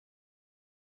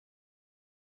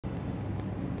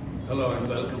Hello and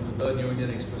welcome to the New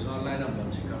Indian Express Online. I'm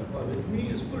Bansy, Kalappa. With me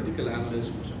is political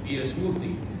analyst Mr. P.S.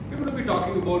 Murthy. We're going to be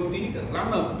talking about the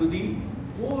run-up to the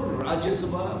 4 Rajya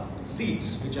Sabha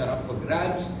seats which are up for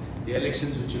grabs, the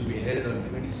elections which will be held on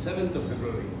 27th of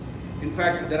February. In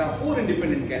fact, there are 4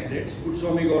 independent candidates,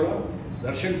 Kutswami Gowda,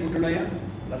 Darshan Puttanaya,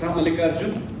 Latha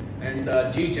Mallikarjun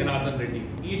and G. Janardhan Reddy.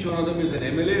 Each one of them is an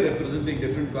MLA representing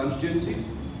different constituencies.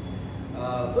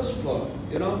 First of all,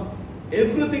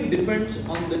 everything depends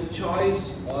on the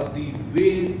choice or the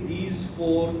way these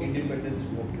 4 independents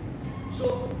vote.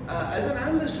 So, as an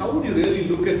analyst, how would you really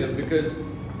look at them? Because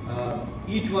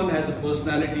each one has a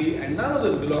personality and none of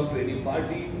them belong to any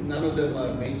party, none of them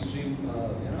are mainstream,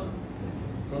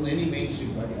 from any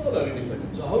mainstream party, all are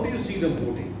independent. So, how do you see them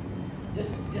voting?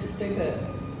 Just take a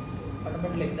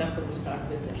fundamental example to start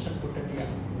with. Darshan Puttanaya.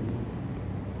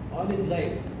 All his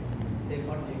life, they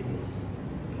fought JDS.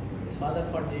 His father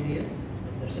fought JDS,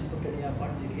 and Darshan Puttanaya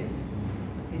fought JDS.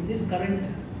 In this current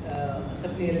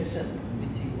assembly election,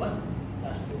 which he won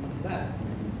last few months back,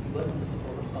 he won with the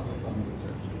support of Congress.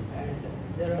 And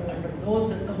there are under no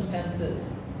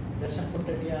circumstances Darshan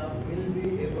Puttanaya will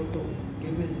be able to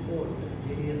give his vote to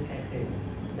the JDS candidate.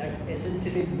 That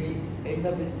essentially means end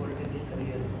of his political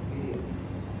career, period.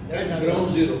 At ground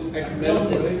zero. At ground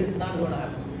zero. It is not going to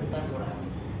happen. It is not going to happen.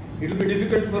 It will be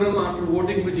difficult for him after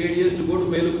voting for JDS to go to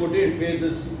Melukote and face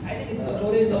his... I think the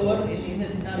story is over in a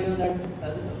scenario that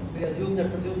we presume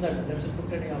that Darshan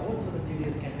Puttanaya votes for the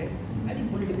JDS candidate. I think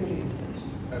politically he is finished,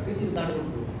 which is not a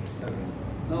good proof. Okay.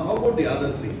 Now, how about the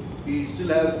other 3? We still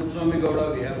have Kutswami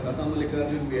Gowda, we have Latha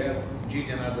Mallikarjun, we have G.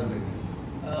 Janardhan Reddy.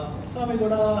 Kutswami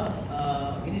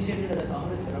Gowda initiated as a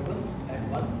Congress rebel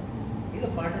and won. He is a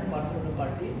part and parcel of the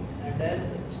party and has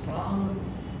strong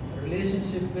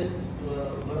relationship with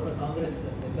one of the Congress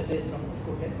MLAs from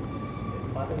Muskote,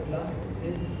 his father-in-law.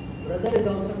 His brother is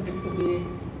also tipped to be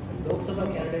a Lok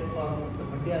Sabha candidate for the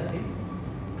Mandya seat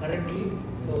currently.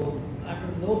 So,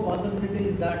 under no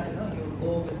possibilities that you would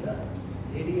go with the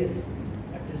JDS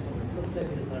at this moment. Looks like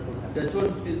it is not going to happen. That's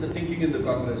what is the thinking in the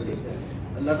Congress.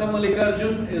 Latha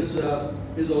Mallikarjun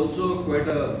is also quite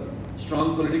a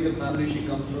strong political family she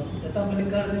comes from. Latha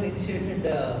Mallikarjun initiated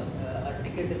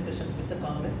ticket discussions with the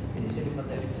Congress initially for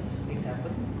the elections. It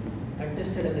happened.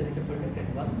 Contested as an independent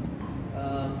and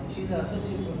won. She is an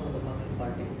associate member of the Congress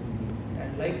party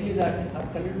and likely that her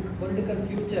political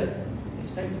future is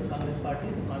tied to the Congress party,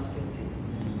 the constituency.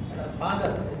 And her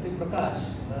father, P. Prakash,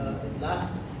 his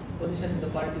last position in the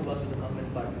party was with the Congress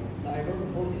party. So I don't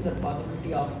foresee the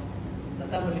possibility of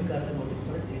Latha Mallikarjun voting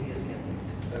for a JDS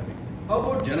candidate. Okay. How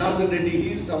about Janardhan Reddy?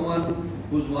 He is someone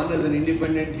who's won as an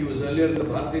independent. He was earlier in the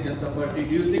Bharatiya Janata Party. Do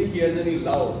you think he has any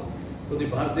love for the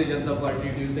Bharatiya Janata Party?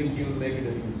 Do you think he will make a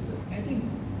difference there? I think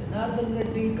Janardhan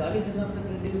Reddy, Gali Janardhan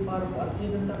Reddy for Bharatiya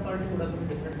Janata Party would have been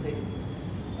a different thing.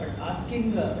 But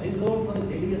asking his vote for a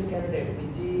JDS candidate,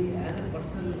 which he has a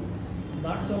personal,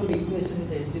 not so good equation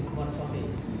with H.D. Kumaraswamy,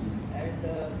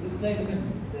 and looks like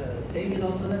the saying is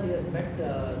also that he has met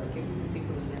the KPCC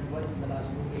president twice in the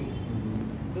last 2 weeks.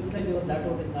 Looks like even that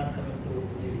vote is not coming to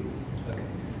JDS. Okay.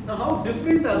 Now, how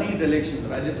different are these elections,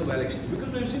 Rajya Sabha elections?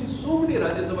 Because we've seen so many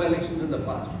Rajya Sabha elections in the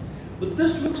past. But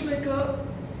this looks like a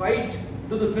fight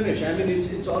to the finish. I mean,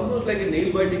 it's almost like a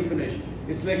nail-biting finish.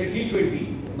 It's like a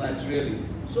T20 match, really.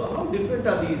 So, how different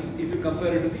are these if you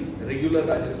compare it to the regular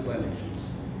Rajya Sabha elections?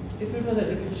 If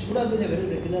it should have been a very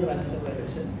regular Rajya Sabha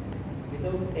election,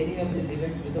 without any of these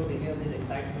events, without any of these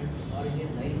excitements, or in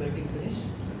a nail-biting finish.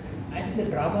 I think the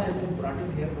drama has been brought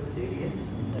in here by the JDS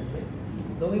in that way.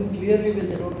 Knowing clearly when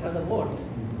they don't have the votes,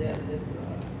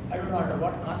 I don't know under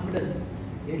what confidence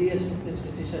JDS took this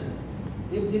decision.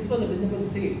 If this was a winnable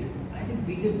seat, I think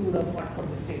BJP would have fought for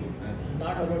the seat,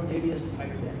 not allowed JDS to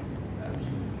fight there.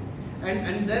 Absolutely.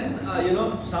 And then,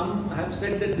 some have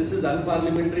said that this is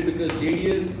unparliamentary because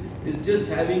JDS is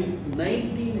just having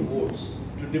 19 votes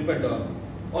to depend on.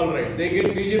 Alright, they get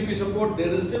BJP support, there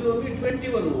is still only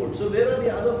 21 votes. So where are the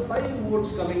other 5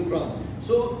 votes coming from?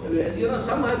 So,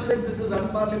 some have said this is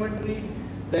unparliamentary,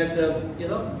 that,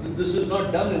 this is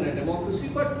not done in a democracy,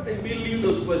 but we'll leave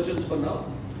those questions for now.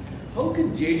 How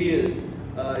can JDS,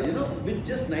 with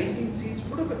just 19 seats,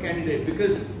 put up a candidate?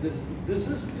 Because this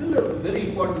is still a very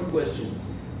important question.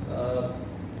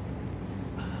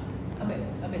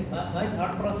 My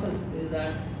thought process is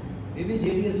that maybe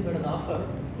JDS made an offer.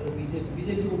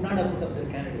 BJP would not have put up their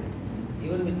candidate.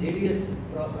 Even with JDS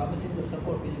promising the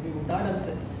support, BJP would not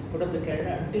have put up the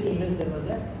candidate until unless there was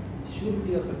a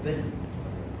surety of a win.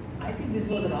 I think this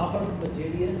was an offer to the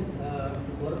JDS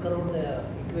to work around the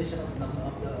equation of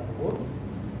the votes,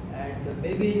 and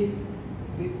maybe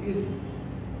if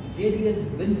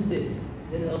JDS wins this,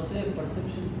 there is also a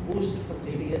perception boost for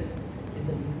JDS in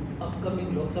the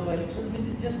upcoming Lok Sabha elections, which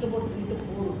is just about 3 to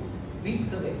 4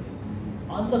 weeks away.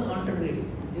 On the contrary,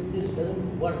 if this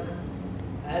doesn't work,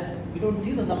 as we don't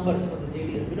see the numbers for the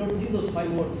JDS, we don't see those 5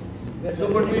 votes.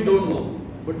 So, but we don't know.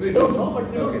 But we don't know, but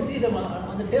we don't see them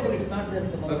on the table. It's not there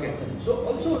at the moment. Okay. So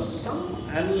also some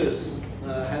analysts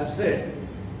have said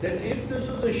that if this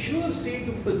was a sure seat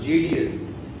for JDS,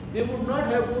 they would not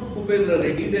have put Kupendra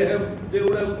Reddy. They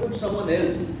would have put someone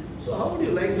else. So how would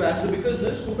you like to answer? Because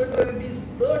this Kupendra Reddy's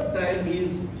 3rd time he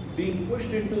is being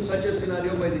pushed into such a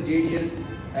scenario by the JDS,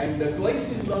 and twice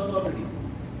he's lost already.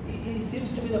 He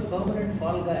seems to be the permanent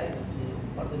fall guy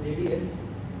for the JDS.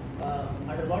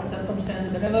 Under what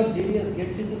circumstances, whenever JDS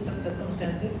gets into such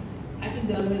circumstances, I think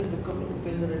they always look up to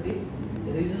Kupendra Reddy.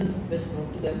 The reasons best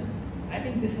known to them. I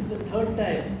think this is the 3rd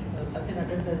time such an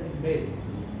attempt has been made.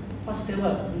 First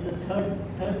ever, this is the third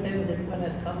time a gentleman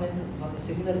has come in for the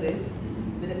similar race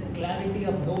with a clarity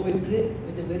of no victory,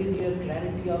 with a very clear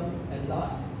clarity of a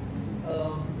loss.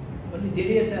 Only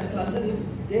JDS has to answer. If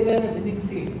they were a winning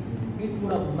seat, it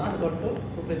would have not gone to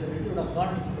Kupendra Reddy, it would have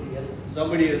gone to somebody else.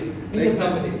 Somebody else. In Like the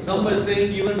family. some were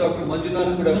saying even Dr.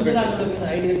 Manjunath could have Manjunath would have been an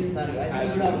ideal scenario. I think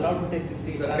he would have allowed to take the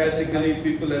seat. Sarcastically,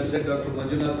 people have said Dr.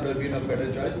 Manjunath would have been a better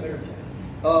choice. Better choice.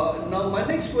 Now, my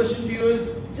next question to you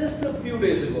is, just a few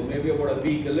days ago, maybe about a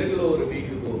week, a little over a week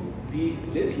ago, the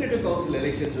Legislative Council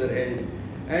elections were held,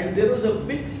 and there was a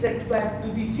big setback to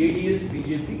the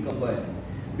JDS-BJP combine,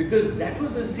 because that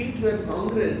was a seat where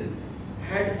Congress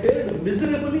had fared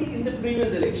miserably in the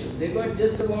previous election. They got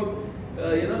just about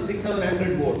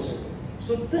 600 votes.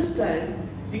 So this time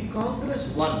the Congress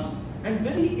won, and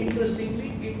very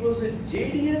interestingly, it was a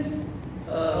JDS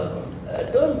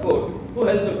turncoat who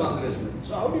held the congressman.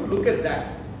 So how do you look at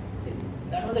that?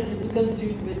 That was a typical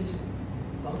seat which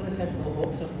Congress had no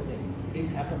hopes of winning. It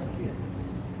didn't happen earlier.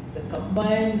 The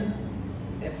combined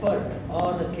effort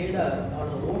or the cadre or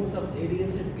the votes of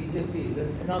JDS and BJP were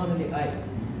phenomenally high.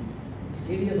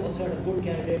 JDS also had a good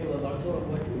candidate who was also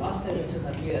going to lost the election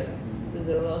earlier. So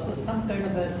there was also some kind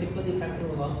of a sympathy factor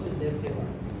was also in their favor.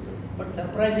 But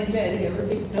surprisingly, I think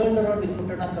everything turned around with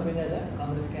Kupendra coming as a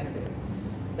Congress candidate.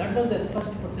 That was their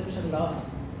first perception loss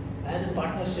as a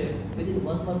partnership within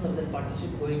 1 month of their partnership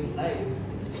going live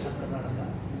with the state of Karnataka.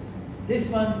 This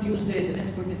one, Tuesday, the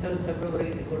next 27th February,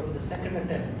 is going to be the second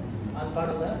attempt on part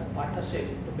of the partnership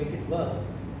to make it work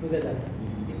together.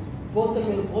 If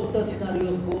both the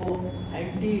scenarios go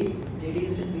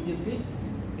anti-JDS and BJP,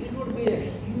 it would be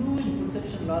a huge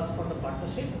perception loss for the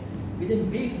partnership. Within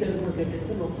weeks, they are going to get into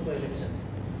the Lok Sabha elections.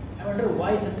 I wonder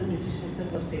why such a decision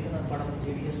itself was taken on part of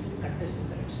the JDS to contest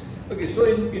this election. Okay, so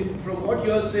from what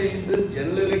you are saying, this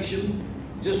general election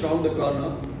just round the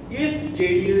corner, if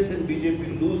JDS and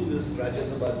BJP lose this Rajya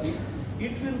Sabha seat,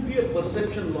 it will be a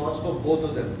perception loss for both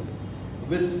of them,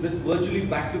 with virtually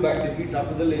back-to-back defeats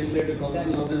after the Legislative Council.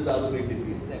 Exactly. Now this is the other big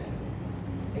defeat.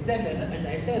 Exactly, and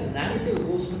the entire narrative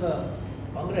goes to the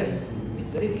Congress, which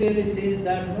very clearly says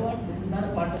that, you know what, this is not a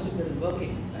partnership that is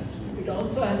working. Absolutely. It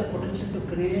also has a potential to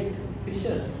create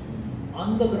fissures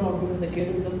on the ground between the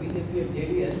cadres of BJP and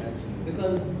JDS. Absolutely.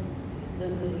 Because the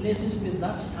relationship is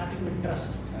not starting with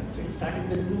trust. Absolutely. It is starting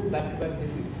with 2 back-to-back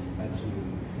defeats.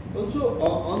 Absolutely. Also,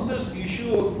 on this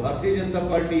issue of Bharatiya Janata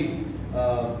Party,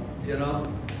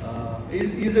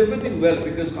 is everything well,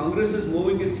 because Congress is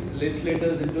moving its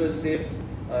legislators into a safe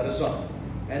resort,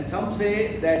 and some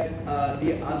say that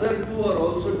the other 2 are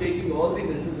also taking all the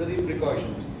necessary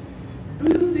precautions.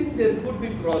 Do you think there could be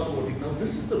cross voting? Now,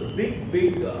 this is the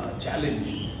big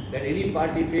challenge that any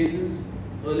party faces.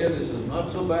 Earlier, this was not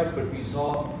so bad, but we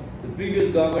saw the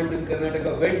previous government in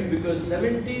Karnataka went because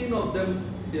 17 of them,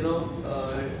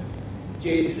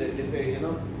 changed and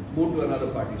moved to another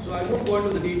party. So I won't go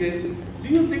into the details. Do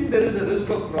you think there is a risk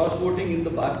of cross voting in the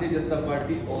Bharatiya Janata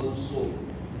Party also?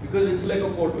 Because it's like a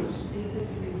fortress.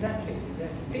 Exactly.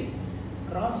 See,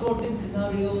 cross voting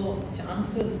scenario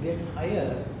chances get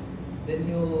higher when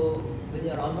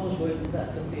you're almost going to the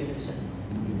assembly elections.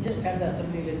 We just had the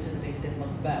assembly elections 8-10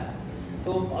 months back.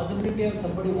 So possibility of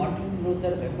somebody wanting to lose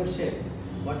their membership,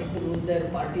 wanting to lose their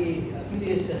party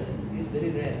affiliation is very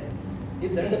rare.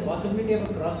 If there is a possibility of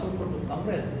a cross vote from the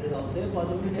Congress, there is also a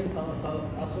possibility of a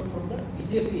cross vote from the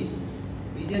BJP.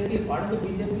 Part of the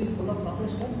BJP is full of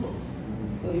Congress votes.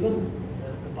 So even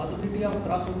the possibility of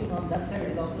cross voting on that side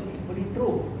is also equally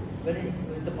true when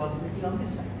it's a possibility on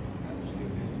this side.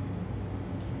 Absolutely.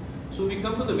 So we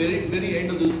come to the very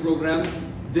end of this program.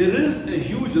 There is a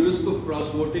huge risk of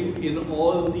cross voting in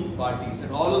all the parties,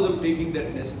 and all of them taking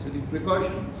that necessary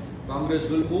precaution. Congress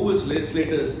will move its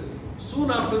legislators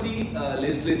soon after the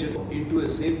legislature into a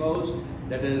safe house,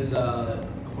 that is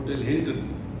Hotel Hilton,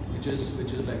 which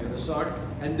is like a resort,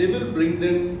 and they will bring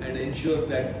them and ensure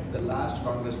that the last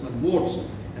congressman votes.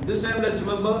 And this time, let's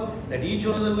remember that each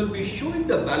one of them will be showing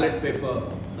the ballot paper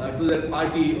to their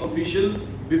party official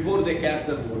before they cast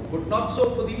their vote. But not so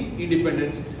for the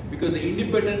independents, because the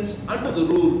independents under the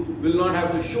rule will not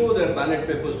have to show their ballot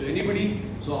papers to anybody.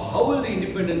 So how will the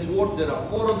independents vote? There are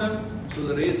 4 of them. So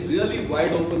the race really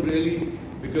wide open, really,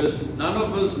 because none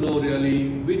of us know really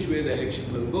which way the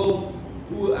election will go,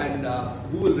 who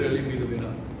will really be the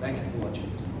winner. Thank you for watching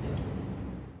this.